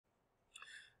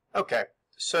Okay,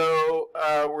 so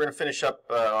we're going to finish up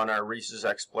on our Reese's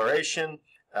exploration.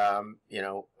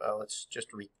 Let's just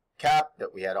recap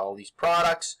that we had all these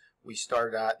products. We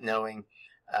started out knowing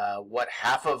what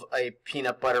half of a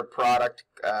peanut butter product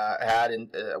had, and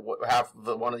what half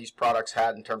of one of these products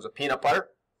had in terms of peanut butter,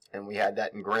 and we had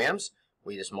that in grams.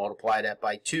 We just multiplied that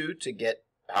by 2 to get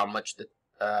how much the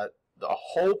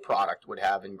whole product would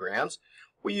have in grams.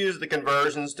 We used the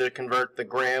conversions to convert the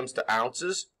grams to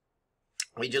ounces.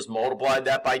 We just multiplied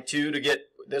that by 2 to get,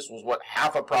 this was what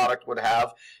half a product would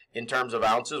have in terms of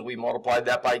ounces. We multiplied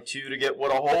that by 2 to get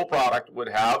what a whole product would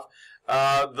have.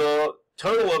 The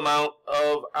total amount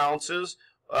of ounces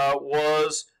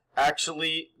was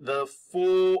actually the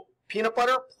full peanut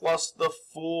butter plus the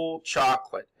full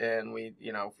chocolate. And we,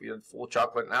 if we had full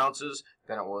chocolate in ounces,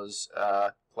 then it was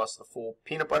plus the full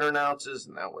peanut butter in ounces,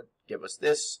 and that would give us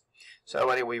this. So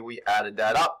anyway, we added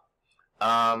that up.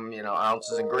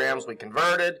 Ounces and grams we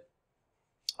converted.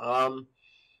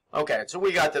 Okay, so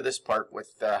we got to this part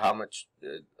with how much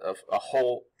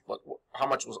how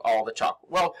much was all the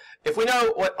chocolate. Well, if we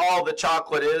know what all the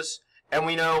chocolate is, and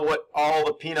we know what all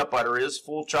the peanut butter is,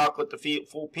 full chocolate to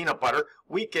full peanut butter,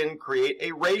 we can create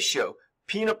a ratio,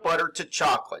 peanut butter to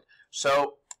chocolate.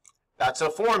 So that's a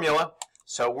formula.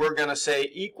 So we're going to say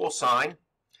equal sign.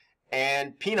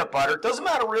 And peanut butter, doesn't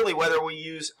matter really whether we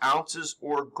use ounces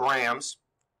or grams.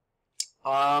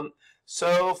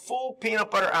 So full peanut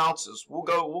butter ounces, we'll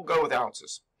go with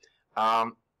ounces.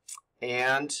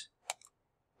 And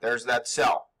there's that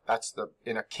cell. That's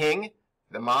in a king,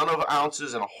 the amount of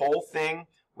ounces in a whole thing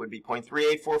would be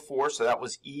 0.3844. So that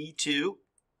was E2,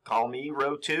 column E,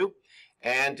 row 2.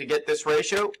 And to get this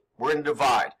ratio, we're going to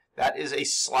divide. That is a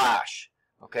slash.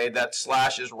 Okay, that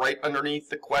slash is right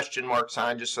underneath the question mark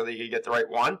sign, just so that you get the right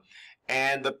one.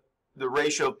 And the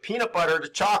ratio of peanut butter to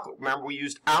chocolate, remember we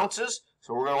used ounces,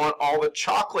 so we're going to want all the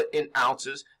chocolate in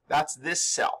ounces. That's this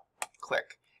cell.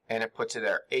 Click, and it puts it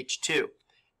there, H2.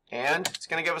 And it's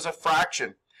going to give us a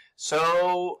fraction.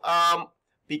 So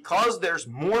because there's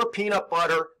more peanut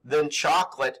butter than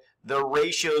chocolate, the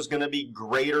ratio is going to be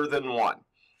greater than 1.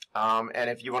 And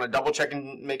if you want to double check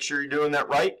and make sure you're doing that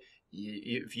right,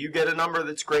 if you get a number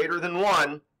that's greater than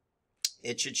 1,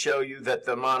 it should show you that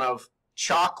the amount of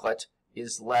chocolate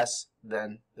is less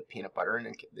than the peanut butter. And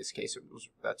in this case,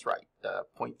 that's right.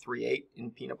 0.38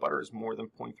 in peanut butter is more than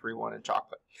 0.31 in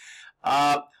chocolate.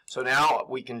 So now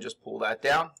we can just pull that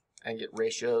down and get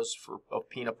ratios of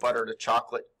peanut butter to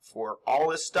chocolate for all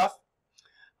this stuff.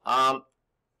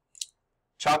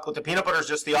 Chocolate to peanut butter is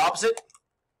just the opposite.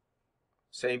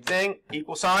 Same thing,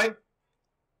 equal sign.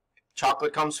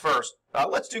 Chocolate comes first.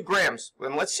 Let's do grams,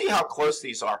 and let's see how close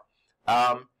these are.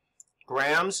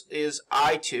 Grams is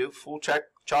I2, full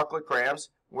chocolate grams.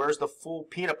 Where's the full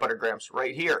peanut butter grams?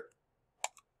 Right here,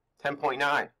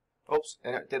 10.9. Oops,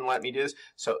 and it didn't let me do this.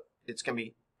 So it's going to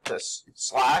be this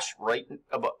slash right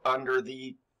under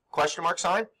the question mark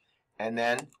sign, and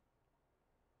then,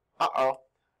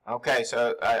 okay,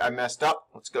 so I messed up.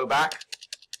 Let's go back.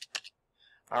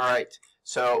 All right,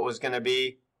 so it was going to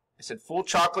be, I said full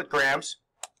chocolate grams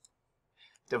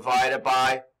divided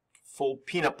by full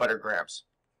peanut butter grams.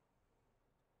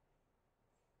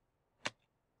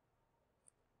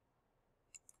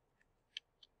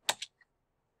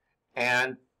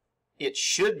 And it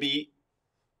should be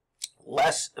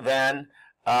less than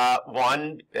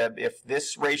 1. If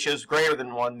this ratio is greater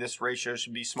than 1, this ratio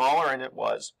should be smaller, and it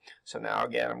was. So now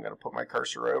again, I'm going to put my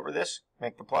cursor over this,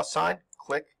 make the plus sign,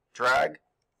 click, drag,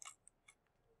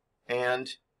 and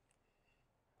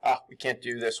we can't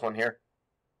do this one here.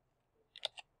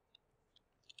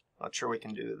 Not sure we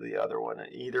can do the other one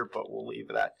either, but we'll leave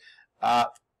that.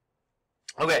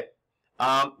 Okay,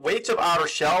 weights of outer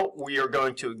shell we are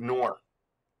going to ignore.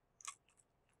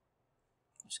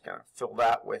 I'm just going to fill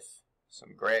that with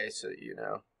some gray so that you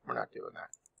know we're not doing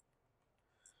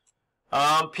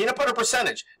that. Peanut butter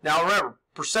percentage. Now remember,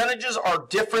 percentages are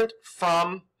different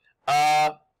from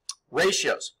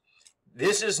ratios.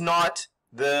 This is not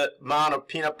the amount of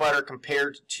peanut butter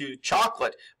compared to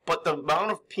chocolate, but the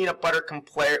amount of peanut butter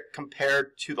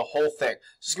compared to the whole thing.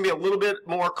 This is going to be a little bit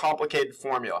more complicated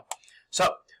formula.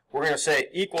 So we're going to say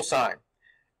equal sign,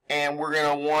 and we're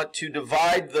going to want to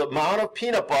divide the amount of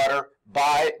peanut butter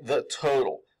by the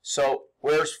total. So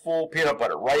where's full peanut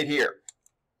butter? Right here.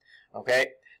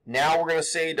 Okay, now we're going to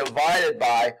say divided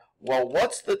by, well,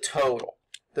 what's the total?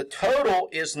 The total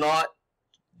is not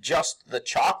just the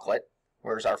chocolate.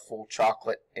 Where's our full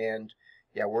chocolate? And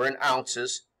yeah, we're in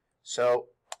ounces. So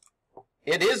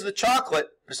it is the chocolate,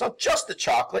 but it's not just the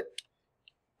chocolate.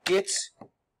 It's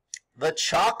the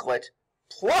chocolate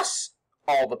plus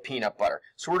all the peanut butter.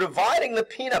 So we're dividing the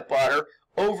peanut butter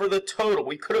over the total.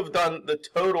 We could have done the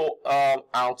total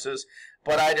ounces,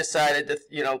 but I decided to,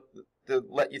 to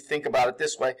let you think about it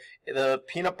this way. The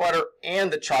peanut butter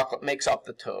and the chocolate makes up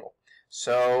the total.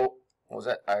 So, what was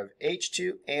that? I have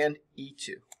H2 and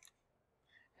E2.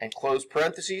 And close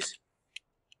parentheses.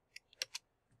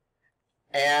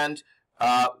 And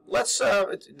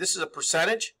this is a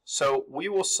percentage, so we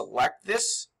will select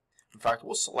this. In fact,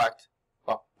 we'll select,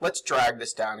 well, let's drag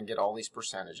this down and get all these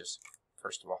percentages,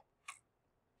 first of all.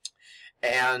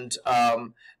 And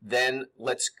then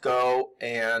let's go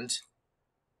and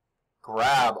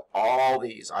grab all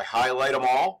these. I highlight them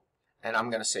all, and I'm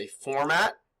going to say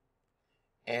Format,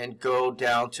 and go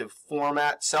down to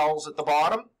Format Cells at the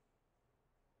bottom.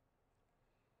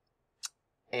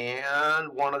 And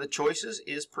one of the choices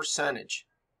is percentage.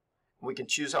 We can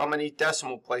choose how many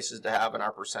decimal places to have in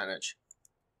our percentage.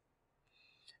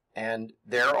 And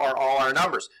there are all our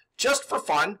numbers. Just for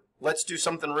fun, let's do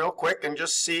something real quick and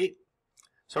just see.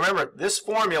 So remember, this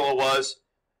formula was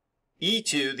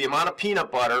E2, the amount of peanut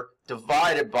butter,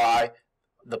 divided by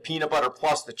the peanut butter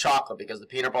plus the chocolate, because the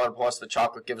peanut butter plus the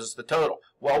chocolate gives us the total.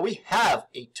 Well, we have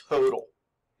a total.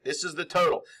 This is the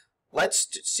total. Let's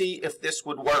see if this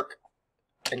would work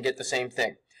and get the same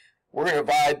thing. We're going to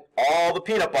divide all the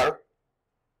peanut butter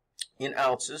in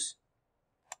ounces,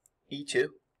 E2,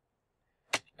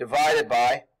 divided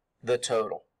by the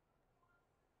total.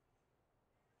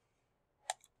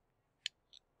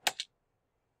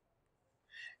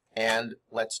 And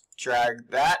let's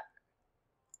drag that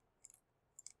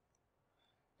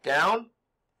down,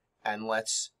 and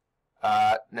let's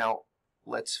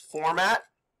format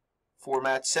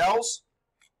cells,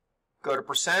 go to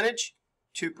percentage,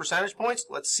 2 percentage points.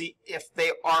 Let's see if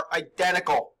they are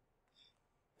identical.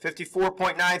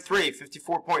 54.93,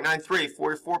 54.93,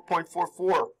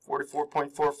 44.44,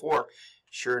 44.44.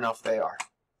 Sure enough, they are.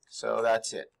 So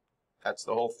that's it. That's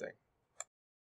the whole thing.